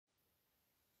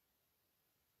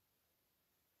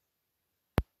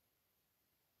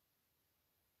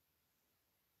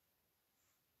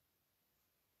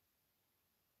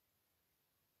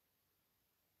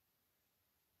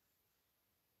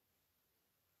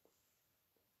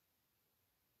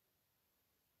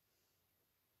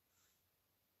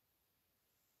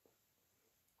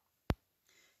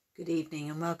Good evening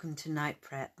and welcome to night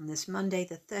prayer on this Monday,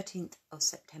 the 13th of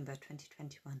September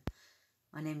 2021.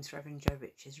 My name is Reverend Joe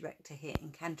Riches, Rector here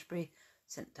in Canterbury,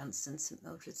 St Dunstan, St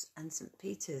Mildred's and St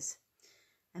Peter's.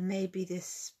 And maybe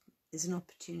this is an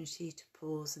opportunity to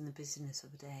pause in the busyness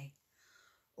of a day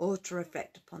or to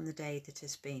reflect upon the day that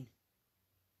has been.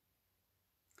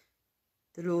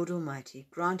 The Lord Almighty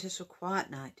grant us a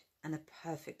quiet night and a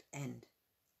perfect end.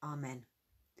 Amen.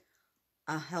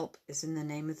 Our help is in the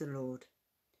name of the Lord,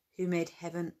 who made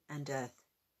heaven and earth.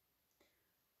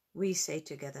 We say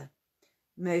together,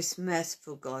 Most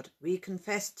merciful God, we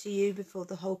confess to you before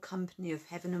the whole company of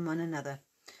heaven and one another,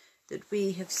 that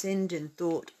we have sinned in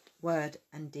thought, word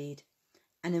and deed,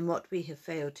 and in what we have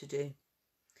failed to do.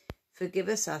 Forgive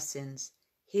us our sins,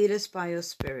 heal us by your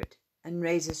Spirit, and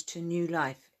raise us to new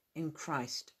life in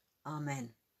Christ. Amen.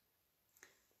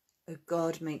 O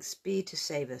God, make speed to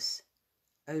save us.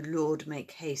 O Lord,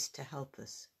 make haste to help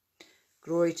us.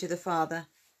 Glory to the Father,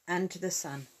 and to the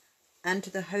Son, and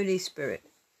to the Holy Spirit,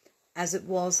 as it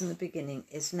was in the beginning,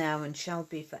 is now, and shall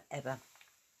be forever.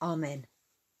 Amen.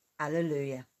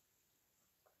 Alleluia.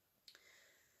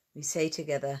 We say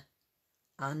together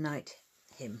our night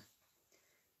hymn.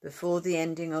 Before the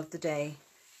ending of the day,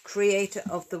 Creator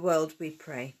of the world, we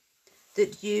pray,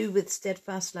 that you with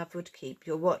steadfast love would keep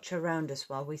your watch around us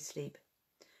while we sleep.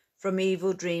 From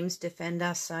evil dreams defend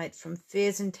our sight, from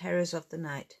fears and terrors of the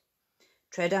night.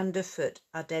 Tread underfoot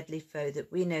our deadly foe,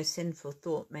 that we no sinful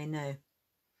thought may know.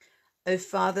 O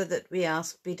Father, that we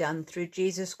ask be done through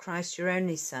Jesus Christ, your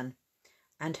only Son,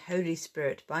 and Holy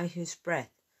Spirit, by whose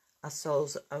breath our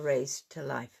souls are raised to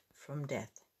life from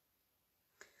death.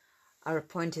 Our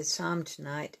appointed psalm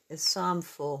tonight is Psalm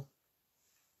 4.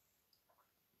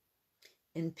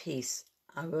 In peace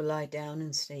I will lie down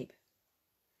and sleep.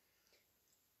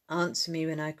 Answer me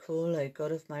when I call, O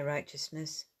God of my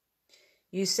righteousness.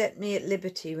 You set me at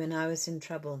liberty when I was in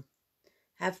trouble.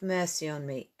 Have mercy on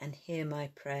me and hear my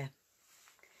prayer.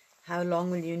 How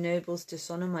long will you nobles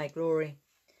dishonour my glory?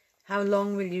 How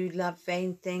long will you love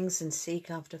vain things and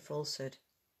seek after falsehood?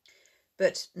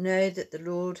 But know that the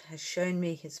Lord has shown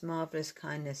me his marvellous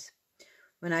kindness.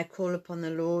 When I call upon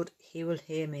the Lord, he will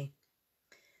hear me.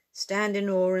 Stand in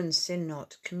awe and sin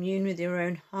not. Commune with your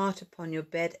own heart upon your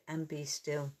bed and be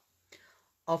still.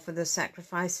 Offer the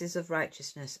sacrifices of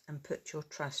righteousness and put your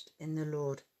trust in the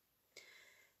Lord.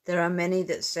 There are many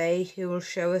that say, who will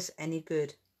show us any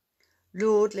good?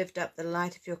 Lord, lift up the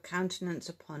light of your countenance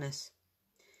upon us.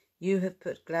 You have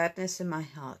put gladness in my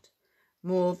heart,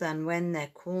 more than when their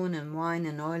corn and wine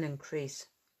and oil increase.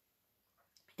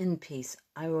 In peace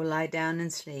I will lie down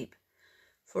and sleep,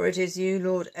 for it is you,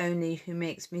 Lord, only who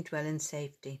makes me dwell in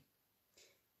safety.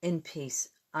 In peace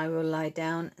I will lie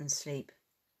down and sleep.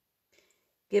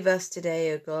 Give us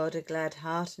today, O God, a glad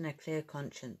heart and a clear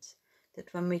conscience,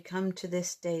 that when we come to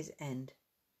this day's end,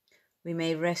 we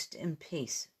may rest in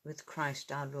peace with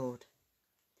Christ our Lord.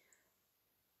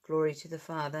 Glory to the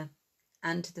Father,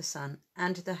 and to the Son,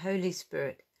 and to the Holy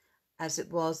Spirit, as it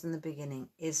was in the beginning,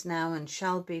 is now, and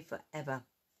shall be forever.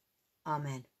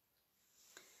 Amen.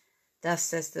 Thus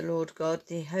says the Lord God,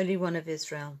 the Holy One of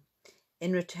Israel,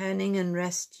 in returning and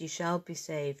rest you shall be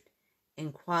saved,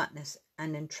 in quietness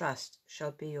and in trust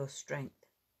shall be your strength.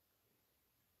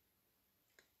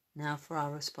 Now for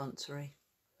our responsory.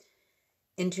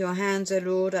 Into your hands, O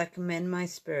Lord, I commend my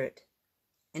spirit.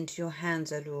 Into your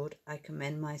hands, O Lord, I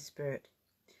commend my spirit.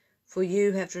 For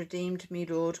you have redeemed me,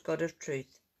 Lord God of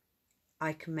truth.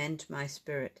 I commend my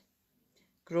spirit.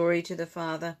 Glory to the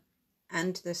Father,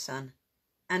 and to the Son,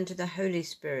 and to the Holy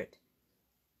Spirit.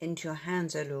 Into your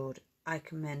hands, O Lord, I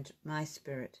commend my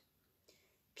spirit.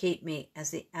 Keep me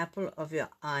as the apple of your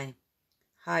eye.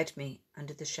 Hide me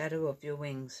under the shadow of your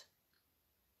wings.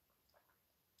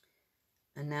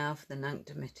 And now for the Nunc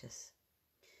Dimittis.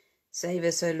 Save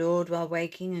us, O Lord, while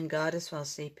waking, and guard us while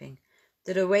sleeping,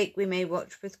 that awake we may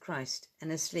watch with Christ,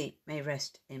 and asleep may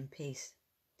rest in peace.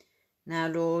 Now,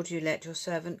 Lord, you let your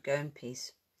servant go in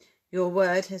peace. Your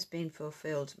word has been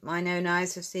fulfilled. Mine own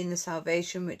eyes have seen the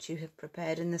salvation which you have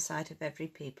prepared in the sight of every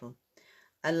people,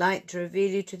 a light to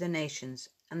reveal you to the nations,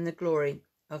 and the glory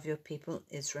of your people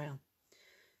Israel.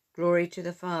 Glory to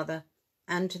the Father,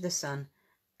 and to the Son,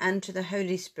 and to the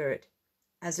Holy Spirit,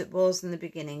 as it was in the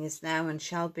beginning, is now, and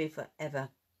shall be forever.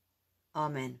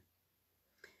 Amen.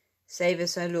 Save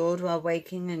us, O Lord, while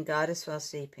waking, and guard us while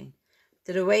sleeping,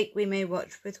 that awake we may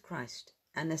watch with Christ,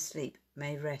 and asleep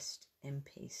may rest in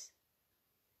peace.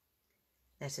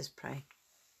 Let us pray.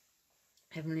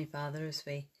 Heavenly Father, as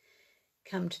we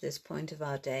come to this point of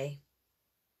our day,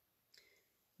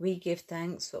 we give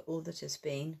thanks for all that has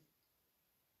been,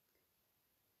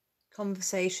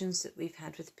 conversations that we've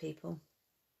had with people,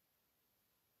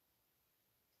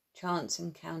 chance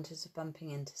encounters of bumping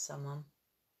into someone.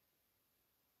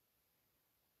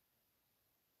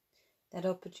 That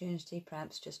opportunity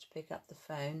perhaps just to pick up the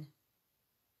phone,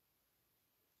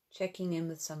 checking in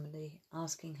with somebody,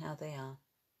 asking how they are.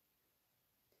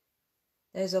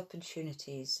 Those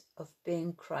opportunities of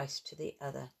being Christ to the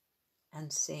other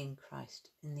and seeing Christ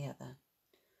in the other.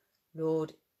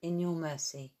 Lord, in your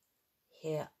mercy,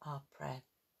 hear our prayer.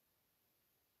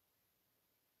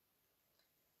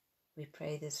 We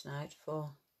pray this night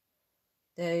for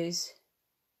those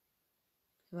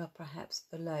who are perhaps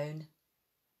alone,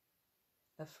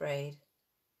 afraid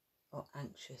or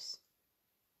anxious.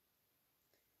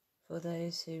 For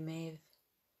those who may have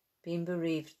been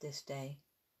bereaved this day.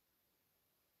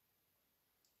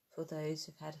 For those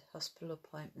who've had hospital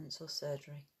appointments or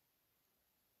surgery.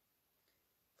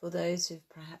 For those who've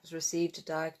perhaps received a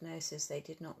diagnosis they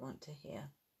did not want to hear.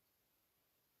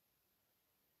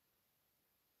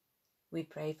 We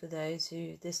pray for those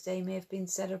who this day may have been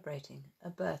celebrating a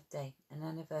birthday, an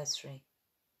anniversary,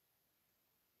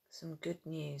 some good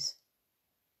news.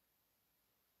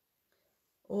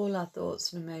 All our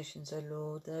thoughts and emotions, O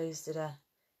Lord, those that are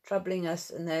troubling us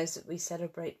and those that we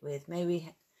celebrate with, may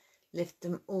we lift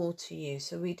them all to you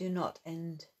so we do not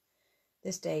end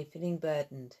this day feeling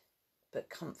burdened but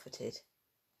comforted,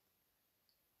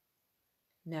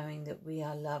 knowing that we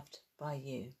are loved by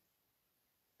you.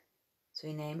 So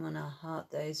we name on our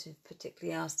heart those who've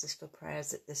particularly asked us for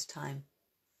prayers at this time.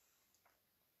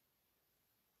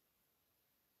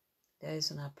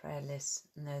 Those on our prayer lists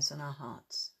and those on our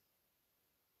hearts.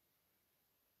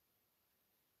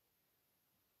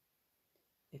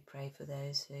 We pray for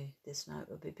those who this night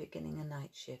will be beginning a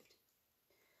night shift.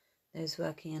 Those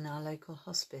working in our local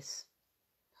hospice,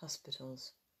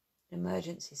 hospitals,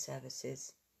 emergency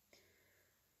services,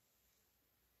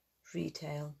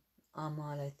 retail,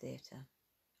 Armalo Theatre.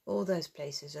 All those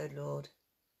places, O Lord.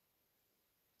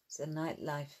 It's the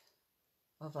nightlife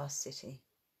of our city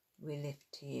we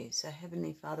lift to you. So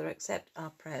Heavenly Father, accept our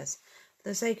prayers for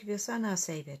the sake of your Son, our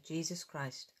Saviour, Jesus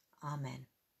Christ. Amen.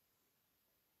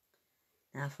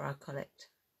 Now for our collect.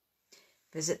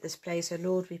 Visit this place, O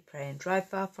Lord, we pray, and drive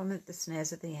far from it the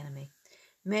snares of the enemy.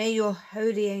 May your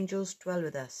holy angels dwell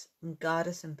with us and guard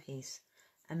us in peace,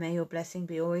 and may your blessing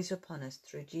be always upon us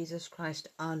through Jesus Christ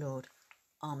our Lord.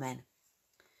 Amen.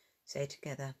 Say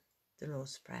together the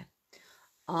Lord's Prayer.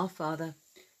 Our Father,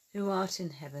 who art in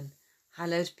heaven,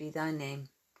 hallowed be thy name.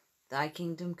 Thy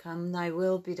kingdom come, thy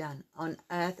will be done, on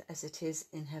earth as it is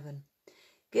in heaven.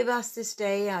 Give us this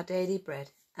day our daily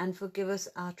bread, and forgive us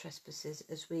our trespasses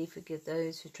as we forgive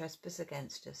those who trespass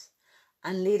against us.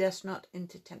 And lead us not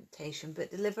into temptation, but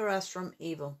deliver us from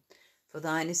evil. For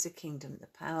thine is the kingdom, the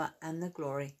power, and the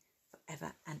glory, for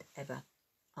ever and ever.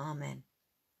 Amen.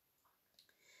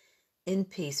 In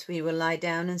peace we will lie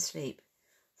down and sleep.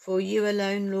 For you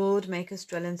alone, Lord, make us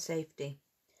dwell in safety.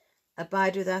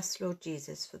 Abide with us, Lord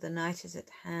Jesus, for the night is at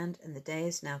hand and the day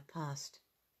is now past.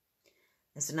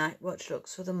 As the night watch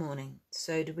looks for the morning,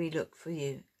 so do we look for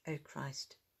you, O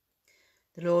Christ.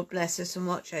 The Lord bless us and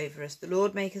watch over us. The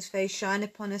Lord make his face shine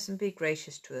upon us and be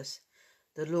gracious to us.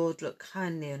 The Lord look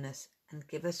kindly on us and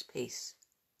give us peace.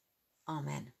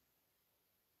 Amen.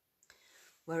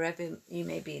 Wherever you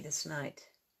may be this night,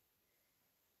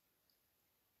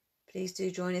 please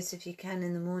do join us if you can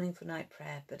in the morning for night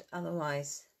prayer, but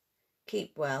otherwise,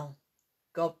 keep well,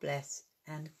 God bless,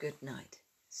 and good night.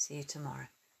 See you tomorrow.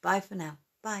 Bye for now.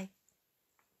 Bye.